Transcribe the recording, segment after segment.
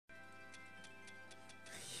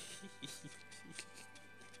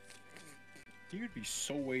You would be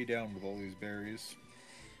so way down with all these berries.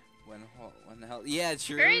 When the hell? Yeah,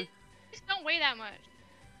 sure. Berries don't weigh that much.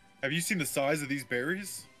 Have you seen the size of these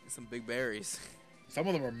berries? Some big berries. Some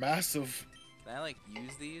of them are massive. Can I like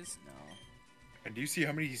use these? No. And do you see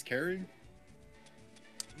how many he's carrying?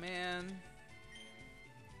 Man.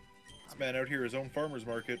 This man out here, his own farmer's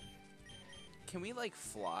market. Can we like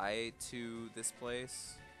fly to this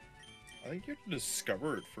place? I think you have to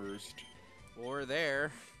discover it first. Well, we're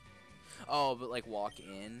there. Oh, but like walk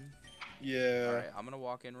in? Yeah. Alright, I'm gonna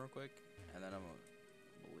walk in real quick, and then I'm gonna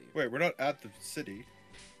leave. Wait, we're not at the city.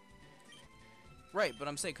 Right, but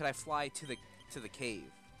I'm saying, could I fly to the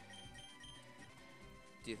cave?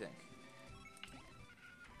 Do you think?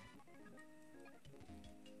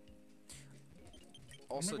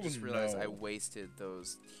 Also, just realized I wasted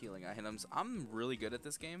those healing items. I'm really good at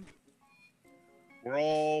this game. We're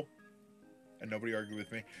all, and nobody argue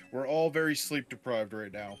with me, we're all very sleep deprived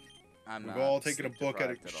right now. We've all taken a book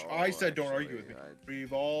out of. I said don't argue with me.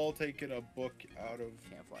 We've all taken a book out of.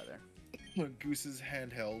 Can't fly there. Goose's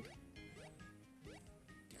handheld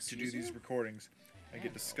to do these recordings. I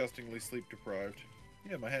get disgustingly sleep deprived.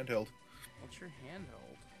 Yeah, my handheld. What's your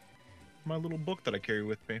handheld? My little book that I carry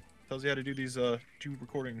with me tells you how to do these do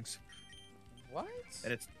recordings. What?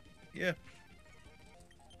 And it's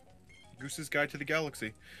Goose's Guide to the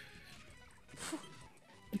Galaxy.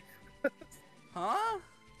 Huh?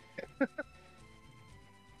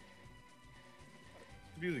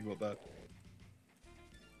 Confusing about that.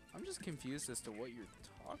 I'm just confused as to what you're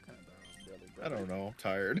talking about, brother. I don't know. I'm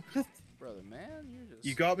tired. Brother, man, you're just.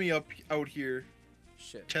 You got me out here.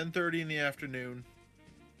 Shit. 10:30 in the afternoon.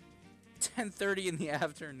 10:30 in the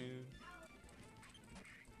afternoon.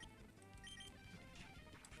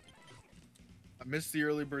 I missed the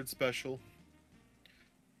early bird special.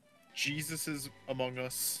 Jesus is among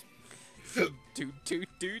us.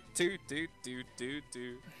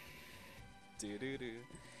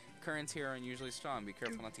 Currents here are unusually strong. Be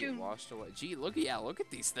careful not to get washed away. Gee, look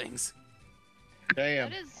at these things.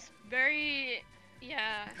 Damn. That is very,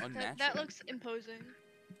 yeah. That looks imposing.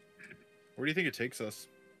 Where do you think it takes us?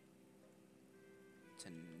 To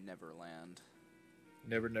Neverland.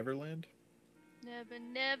 Neverland?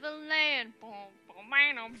 Neverland.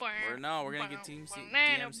 We're gonna get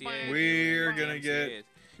DMCA. We're gonna get.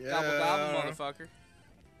 Gobble gobble, motherfucker.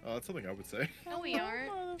 Oh, that's something I would say. No, we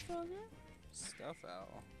aren't. Stuff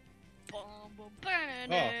owl.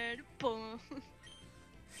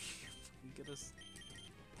 Get us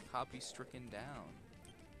copy stricken down.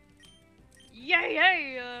 Yeah.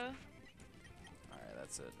 Alright,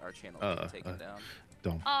 that's it. Our channel is taken down.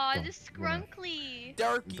 Dom. Aw, the scrunkly.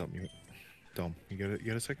 Durkey. Dom, you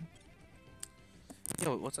got a second?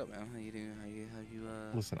 Yo, what's up, man? How you doing? How you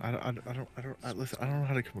Listen, I don't know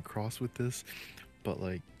how to come across with this, but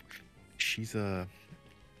like, she's gonna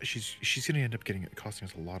end up costing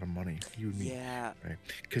us a lot of money. You and me. Yeah. Right?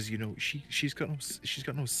 Because you know she's got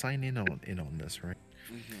no sign in on this, right?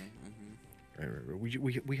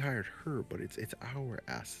 Right. We hired her, but it's our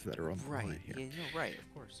asses that are on the line here. Yeah, no, right,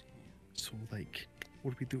 of course. Yeah. So like,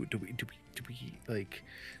 what do we do? Do we like?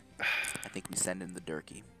 I think we send in the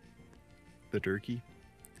Durkey. The Durkey?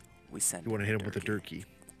 We send. You want to hit him with the Durkey?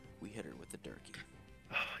 We hit her with the Durkey.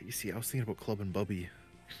 You see, I was thinking about Club and Bubby.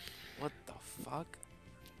 What the fuck?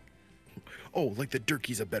 Oh, like the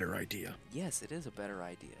Durkey's a better idea. Yes, it is a better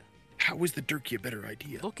idea. How is the Durkey a better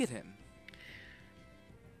idea? Look at him.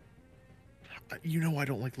 You know I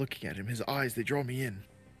don't like looking at him. His eyes, they draw me in.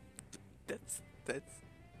 That's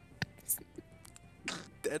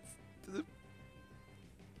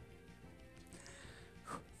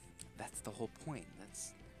the whole point.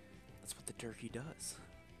 That's what the Durkey does.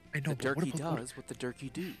 I know, the Durkey does what the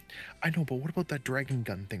Durkey do. I know, but what about that dragon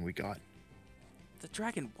gun thing we got? The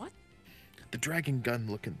dragon what? The dragon gun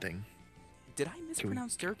looking thing. Did I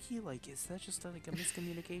mispronounce Durkey? Like, is that just like a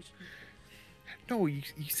miscommunication? No, you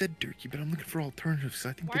said Durkey, but I'm looking for alternatives.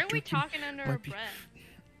 I think. Why are we talking under our breath?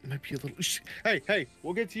 Might be a little. Hey,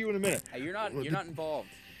 we'll get to you in a minute. Hey, you're not involved.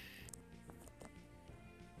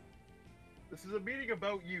 This is a meeting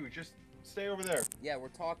about you. Just stay over there. Yeah, we're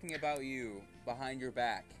talking about you behind your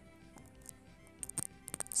back.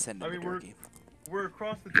 Send him Durkey. We're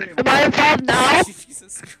across the table. Am I involved now?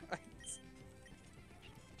 Jesus Christ.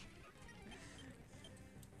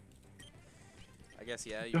 I guess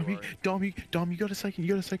yeah. You Dom, you got a second? You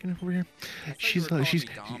got a second over here? She's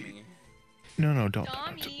Dommy. No, Dom,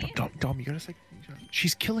 you got a second?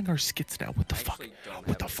 She's killing our skits now. What the fuck?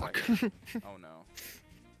 What the fuck? Oh no.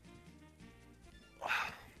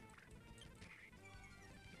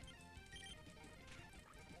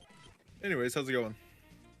 Anyways, how's it going?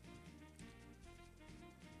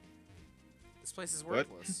 place is What?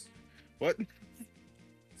 worthless. What?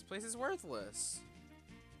 This place is worthless.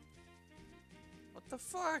 What the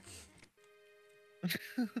fuck?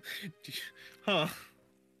 Huh.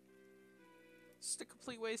 Just a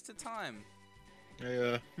complete waste of time.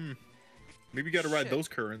 Maybe you gotta ride Shit. those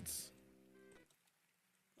currents.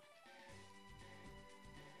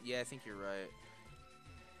 Yeah, I think you're right.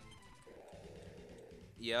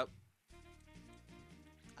 Yep.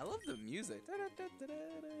 I love the music.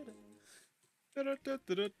 Da-da-da-da-da-da.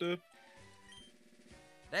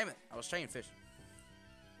 Damn it, I was chain fishing.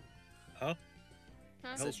 Huh?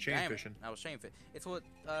 Huh? Hell's chain Damn it, fishing. I was chain fishing. It's what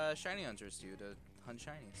shiny hunters do to hunt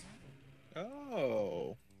shinies.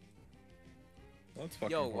 Oh. Well, that's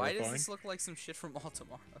fucking Yo, why horrifying. does this look like some shit from All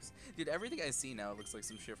Tomorrow's? Dude, everything I see now looks like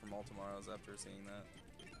some shit from All Tomorrow's after seeing that.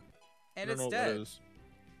 And I it's don't know what dead. that is.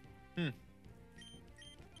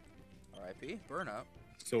 R.I.P. Burn up.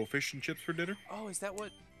 So fish and chips for dinner? Oh, is that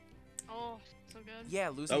what? Oh, so good. Yeah,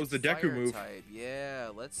 losing That was the its Deku fire move. Type. Yeah,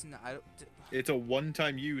 let's not. It's a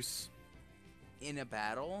one-time use In a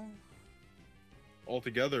battle?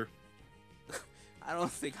 altogether. I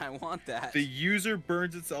don't think I want that. The user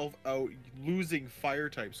burns itself out, losing fire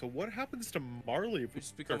type. So what happens to Marley if We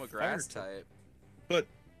just become a grass type. But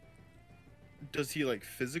does he like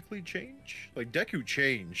physically change? Like Deku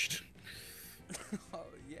changed. Oh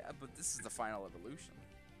yeah, but this is the final evolution.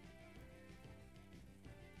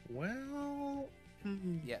 Well,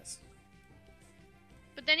 Yes.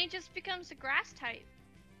 But then he just becomes a grass type.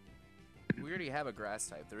 We already have a grass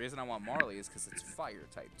type. The reason I want Marley is because it's fire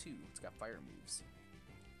type too. It's got fire moves.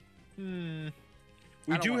 we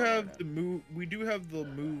don't do wanna have learn the move. We do have the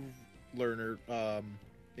move learner.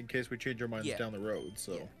 In case we change our minds Yeah. down the road.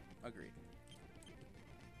 So. Yeah, agreed.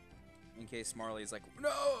 In case Marley's like,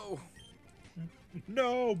 no!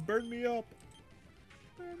 No, burn me up.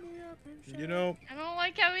 Burn me up and You know, I don't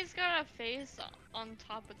like how he's got a face on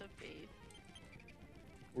top of the face.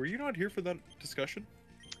 were you not here for that discussion?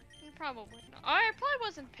 Probably not. I probably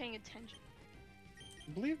wasn't paying attention.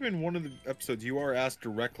 I believe in one of the episodes you are asked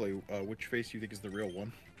directly which face you think is the real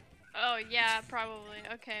one. Oh yeah, probably.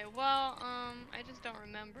 Okay, well, I just don't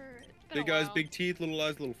remember. It's been Big a eyes, while. big teeth, little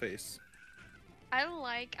eyes, little face. I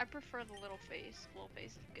prefer the little face. Little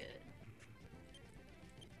face is good.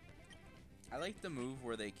 I like the move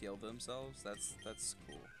where they kill themselves. That's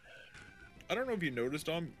cool. I don't know if you noticed,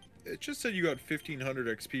 it just said you got 1500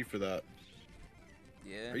 XP for that.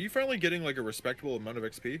 Yeah. Are you finally getting like a respectable amount of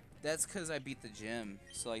XP? That's because I beat the gym,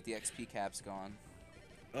 so like the XP cap's gone.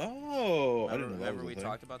 Oh, I didn't know that Remember was we a thing.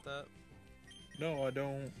 talked about that? No, I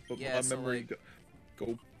don't. But Yeah, my so, memory like,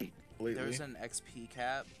 go lately. There's an XP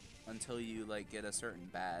cap until you like get a certain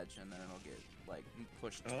badge, and then it'll get like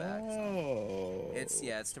pushed back. So. Oh. It's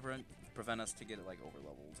to prevent us to get it like over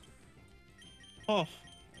leveled. Huh.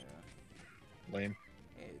 Yeah. Lame.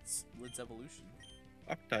 It's Lid's evolution.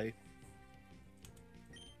 Okay.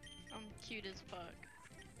 I'm cute as fuck.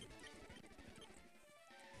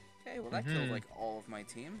 Okay, well that killed like all of my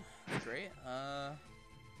team. That's great.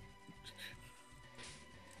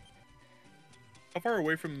 How far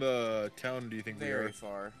away from the town do you think we are? Very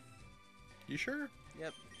far. You sure?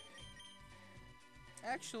 Yep.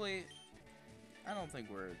 Actually, I don't think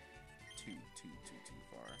we're too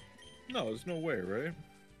far. No, there's no way, right?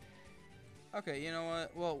 Okay, you know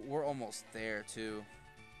what? Well, we're almost there too.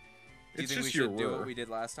 Do you It's think we just your should do what word. we did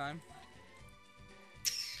last time?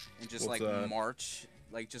 And just What's like that? march,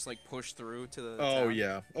 like just like push through to the Oh town?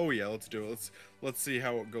 yeah. Oh yeah, let's do it. Let's see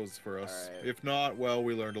how it goes for us. Alright. If not, well,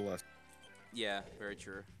 we learned a lesson. Yeah, very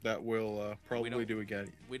true. That we'll probably do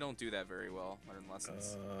again. We don't do that very well, learn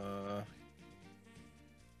lessons.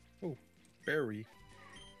 Oh, berry.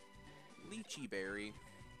 Lychee berry.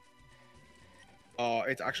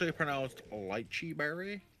 It's actually pronounced lychee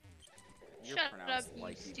berry. You're Shut up, pronounced you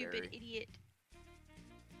lychee stupid berry. idiot.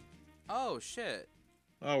 Oh shit.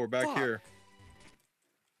 Oh, we're back Fuck. here.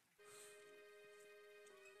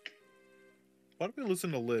 Why don't we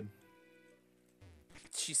listen to Lid?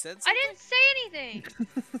 She said I something? didn't say anything.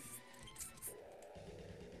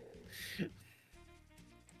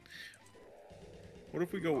 What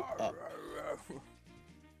if we go up?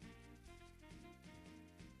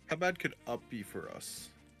 How bad could up be for us?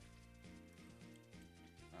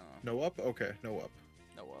 No up? Okay, no up.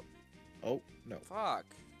 No up. Oh, no. Fuck.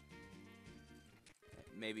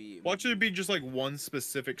 Maybe. Watch it be just like one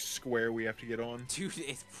specific square we have to get on. Dude,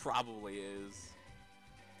 it probably is.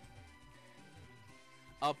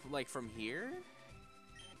 Up like from here?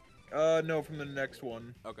 No, from the next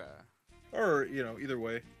one. Okay. Or, you know, either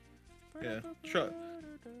way. Yeah, try.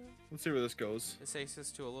 Let's see where this goes. This takes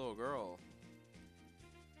us to a little girl.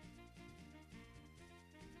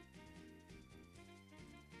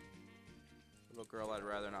 Little girl I'd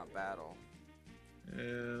rather not battle.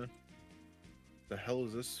 Yeah. The hell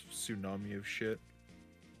is this tsunami of shit?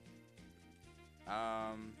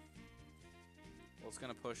 Well, it's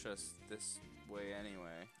gonna push us this way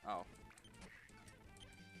anyway. Oh.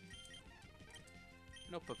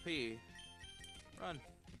 No, Papi. Run.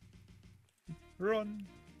 Run.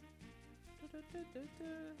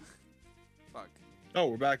 Fuck. Oh,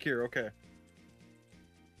 we're back here. Okay.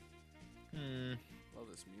 Hmm. Love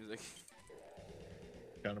this music.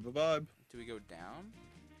 Kind of a vibe. Do we go down?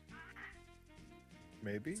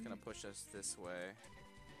 Maybe. It's gonna push us this way.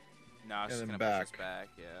 No, it's And just then gonna push us back,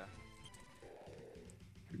 yeah.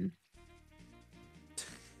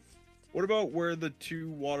 What about where the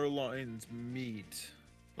two water lines meet?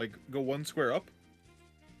 Like, go one square up,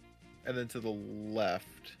 and then to the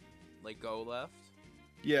left. Like, go left?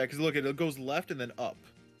 Yeah, because look, it goes left and then up.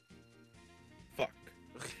 Fuck.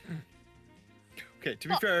 Okay, to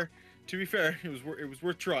be fair, it was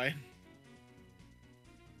worth trying.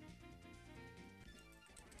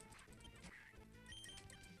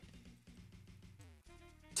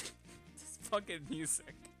 This fucking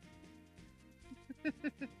music.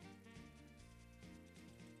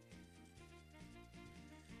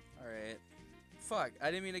 Alright. Fuck,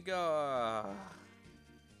 I didn't mean to go.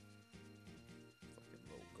 Fucking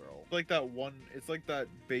little girl. It's like that one. It's like that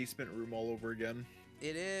basement room all over again.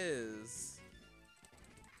 It is.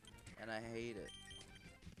 And I hate it.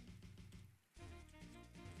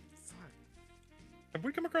 Fuck. Have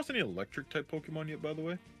we come across any electric type Pokemon yet, by the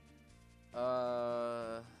way?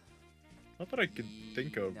 Not that I could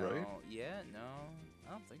think of, no. right? Yeah, no.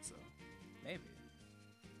 I don't think so. Maybe.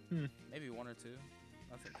 Hmm. Maybe one or two.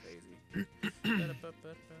 Nothing crazy.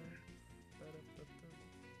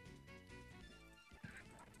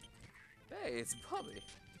 Hey, it's Bubby.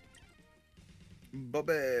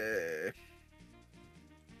 Bubby.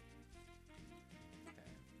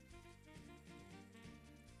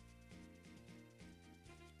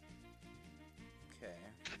 Okay. Okay.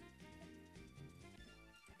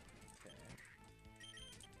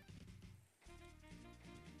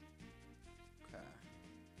 Okay.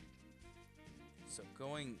 So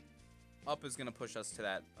going up is gonna push us to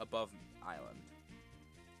that above island.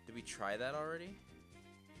 Did we try that already?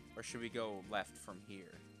 Or should we go left from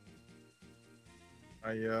here?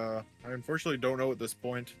 I unfortunately don't know at this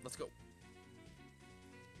point. Let's go.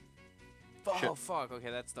 Shit. Oh, fuck.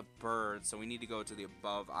 Okay, that's the bird, so we need to go to the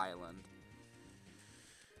above island.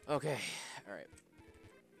 Okay. Alright.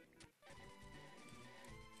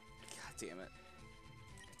 God damn it.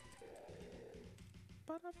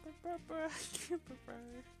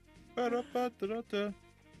 Ba-da-ba-da-da.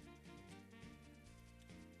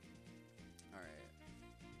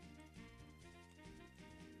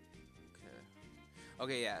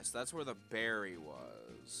 Okay, yeah, so that's where the berry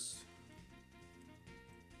was.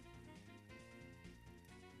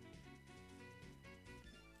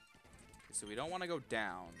 Okay, so we don't want to go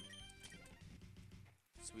down.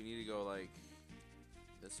 So we need to go, like,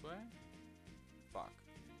 this way? Fuck.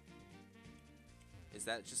 Is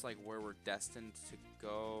that just, like, where we're destined to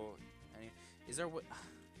go? Is there what?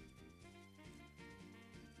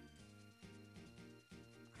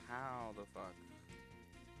 How the fuck?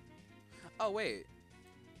 Oh, wait.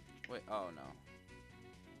 Wait, oh no.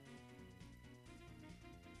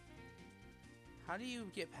 How do you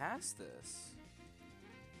get past this?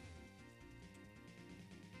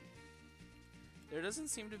 There doesn't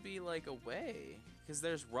seem to be like a way, because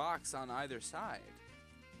there's rocks on either side.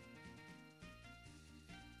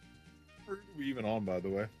 What route are we even on, by the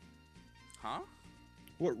way? Huh?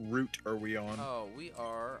 What route are we on? Oh, we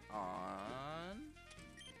are on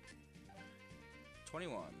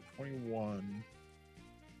 21. 21.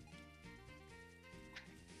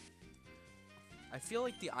 I feel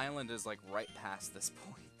like the island is like right past this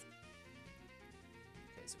point.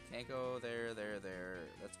 Okay, so we can't go there, there, there.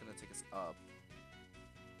 That's gonna take us up.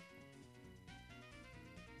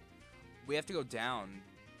 We have to go down.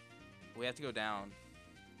 We have to go down.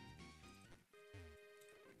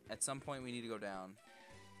 At some point we need to go down.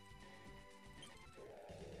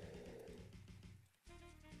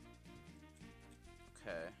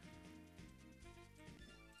 Okay.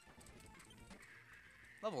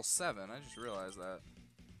 Level 7, I just realized that.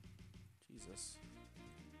 Jesus.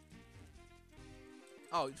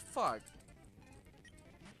 Oh, fuck.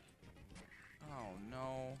 Oh,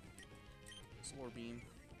 no. Solar beam.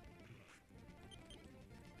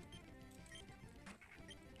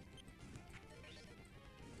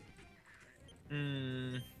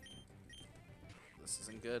 This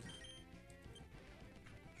isn't good.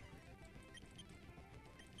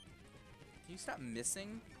 Can you stop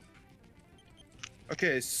missing?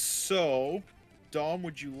 Okay, so Dom,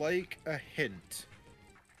 would you like a hint?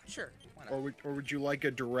 Sure. Why not? Or would you like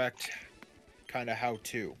a direct kind of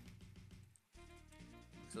how-to?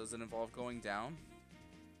 So does it involve going down?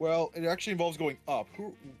 Well, it actually involves going up. We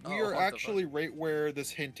Oh, are what the actually right where this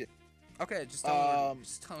hint is. Okay, just tell me.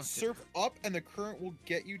 Just tell me. Surf up, and the current will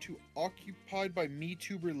get you to occupied by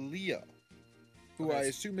MeTuber Leah, who Okay, I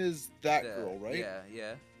assume is that girl, right? Yeah,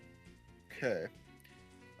 yeah. Okay.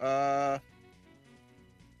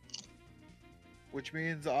 Which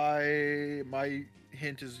means my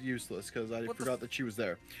hint is useless because I forgot that she was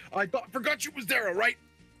there. Forgot she was there. All right.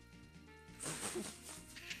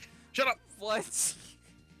 Shut up. What?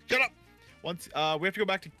 Shut up. Once we have to go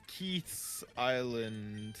back to Keith's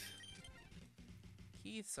Island.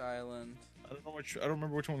 Keith's Island. I don't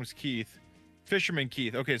remember which one was Keith. Fisherman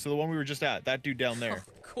Keith. Okay, so the one we were just at, that dude down there.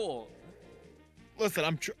 Oh, cool. Listen,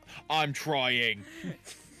 I'm trying.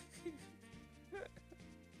 Go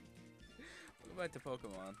back to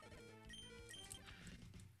Pokemon.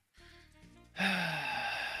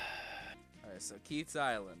 Alright, so Keith's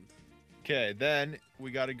Island. Okay, then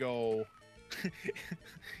we gotta go.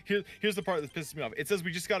 Here's the part that pisses me off. It says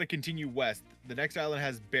we just gotta continue west. The next island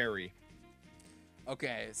has Berry.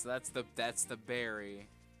 Okay, so that's the berry.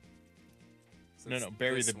 So No, it's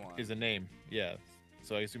Berry this one. is a name. Yeah.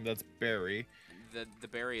 So I assume that's Berry. The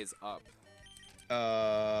berry is up.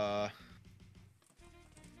 Uh.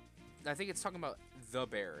 I think it's talking about the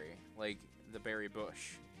berry, like the berry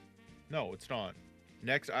bush. No, it's not.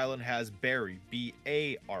 Next island has Berry.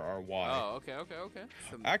 Barry. Oh, okay.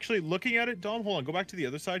 So, Actually, looking at it, Dom, hold on. Go back to the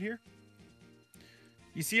other side here.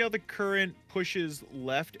 You see how the current pushes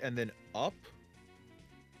left and then up?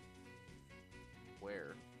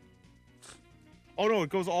 where? Oh no, it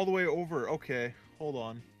goes all the way over. Okay, hold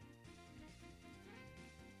on.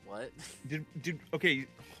 What? Okay.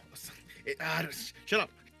 Shut up.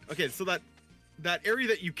 Okay, so that area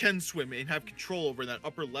that you can swim in and have control over in that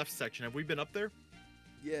upper left section. Have we been up there?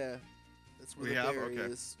 Yeah, that's where We the have? berry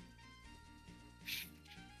Okay. is.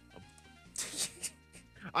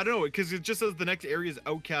 I don't know, because it just says the next area is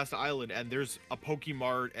Outcast Island, and there's a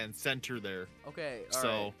Pokemart and Center there. Okay, So-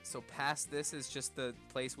 alright. So past this is just the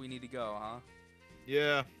place we need to go, huh?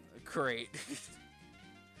 Yeah. Great.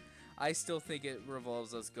 I still think it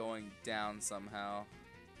revolves us going down somehow.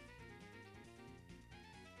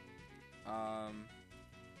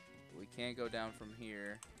 We can't go down from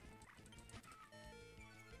here.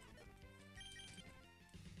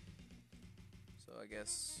 So I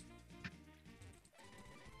guess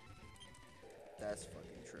that's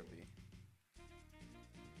fucking trippy.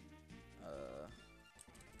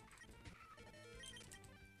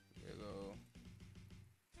 We go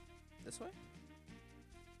this way?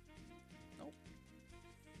 Nope.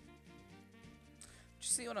 You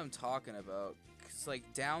see what I'm talking about? 'Cause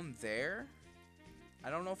like down there, I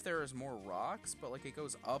don't know if there is more rocks, but like it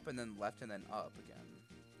goes up and then left and then up again.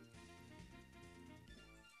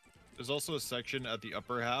 There's also a section at the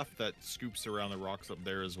upper half that scoops around the rocks up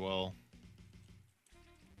there as well.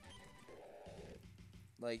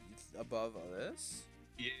 Like above this?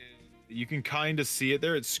 Yeah. You can kind of see it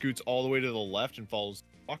there. It scoots all the way to the left and follows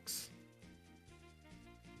rocks.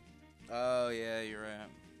 Oh yeah, you're right.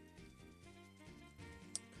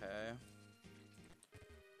 Okay.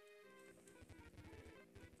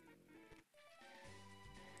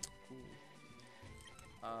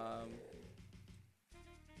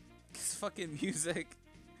 This fucking music.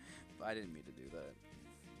 I didn't mean to do that.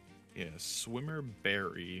 Yeah, Swimmer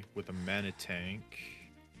Berry with a mana tank.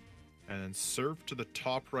 And then surf to the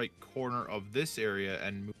top right corner of this area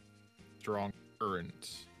and move strong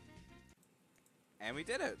current. And we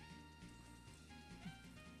did it.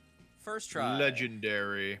 First try.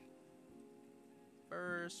 Legendary.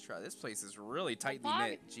 First try. This place is really tightly Why?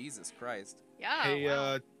 knit. Jesus Christ. Yeah. Hey,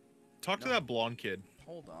 wow. talk to No. that blonde kid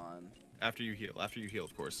Hold on. after you heal. After you heal,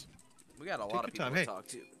 of course. We got a Take lot of your people time, to hey. talk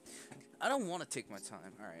to. I don't want to take my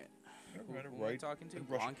time. All right. Who am I talking to?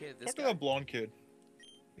 Blonde kid. This Talk to guy. that blonde kid.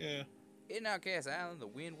 Yeah. In Outcast Island, the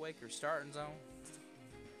Wind Waker starting zone.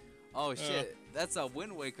 Oh shit, that's a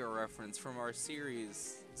Wind Waker reference from our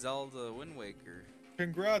series, Zelda Wind Waker.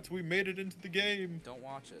 Congrats, we made it into the game. Don't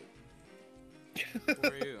watch it. Who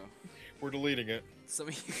are you? We're deleting it. Some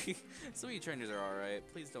of you trainers are alright.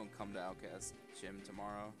 Please don't come to Outcast Gym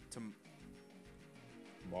tomorrow.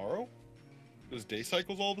 Tomorrow? There's day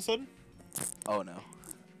cycles all of a sudden? Oh no.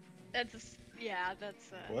 That's yeah. That's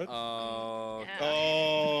What? Oh. Yeah.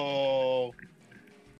 Oh.